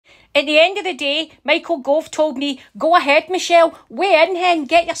At the end of the day, Michael Gove told me, go ahead, Michelle, weigh in hen,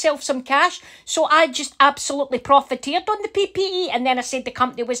 get yourself some cash. So I just absolutely profiteered on the PPE, and then I said the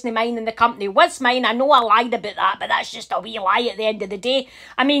company wasn't mine and the company was mine. I know I lied about that, but that's just a wee lie at the end of the day.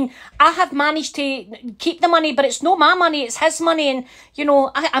 I mean, I have managed to keep the money, but it's not my money, it's his money, and, you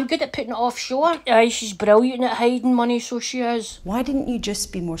know, I'm good at putting it offshore. Aye, she's brilliant at hiding money, so she is. Why didn't you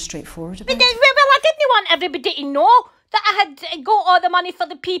just be more straightforward about it? Well, I didn't want everybody to know that I had got all the money for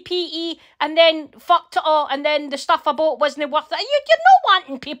the PPE and then fucked it all, and then the stuff I bought wasn't worth it. You're not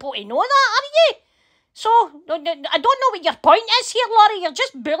wanting people to know that, are you? So, I don't know what your point is here, Laurie. You're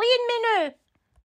just bullying me now.